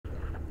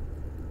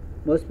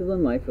Most people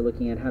in life are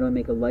looking at how do I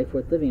make a life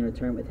worth living in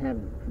return with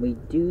heaven. We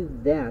do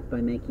that by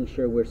making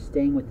sure we're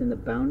staying within the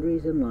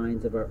boundaries and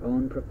lines of our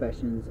own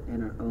professions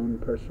and our own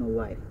personal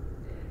life.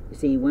 You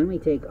see, when we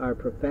take our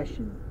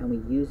profession and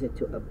we use it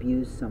to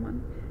abuse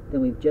someone, then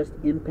we've just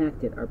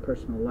impacted our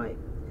personal life.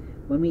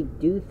 When we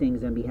do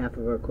things on behalf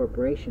of our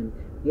corporation,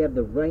 we have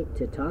the right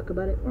to talk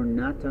about it or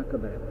not talk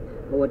about it.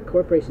 But what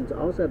corporations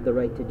also have the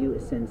right to do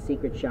is send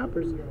secret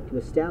shoppers to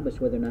establish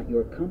whether or not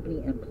your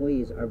company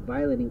employees are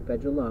violating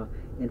federal law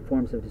and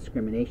forms of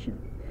discrimination.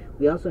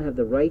 We also have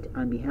the right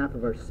on behalf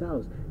of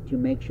ourselves to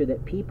make sure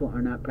that people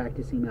are not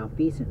practicing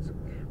malfeasance,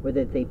 where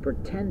that they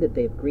pretend that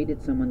they've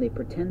greeted someone, they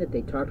pretend that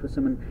they talked with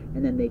someone,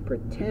 and then they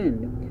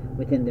pretend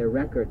within their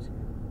records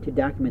to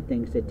document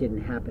things that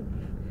didn't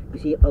happen. You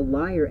see, a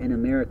liar in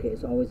America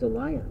is always a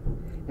liar,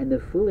 and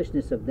the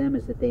foolishness of them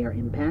is that they are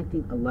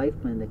impacting a life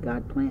plan that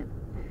God planned.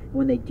 And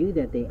when they do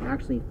that, they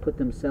actually put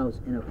themselves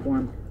in a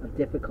form of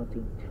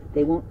difficulty.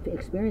 They won't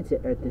experience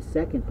it at this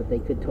second, but they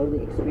could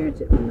totally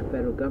experience it from the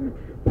federal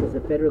government, because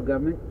the federal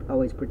government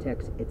always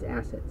protects its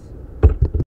assets.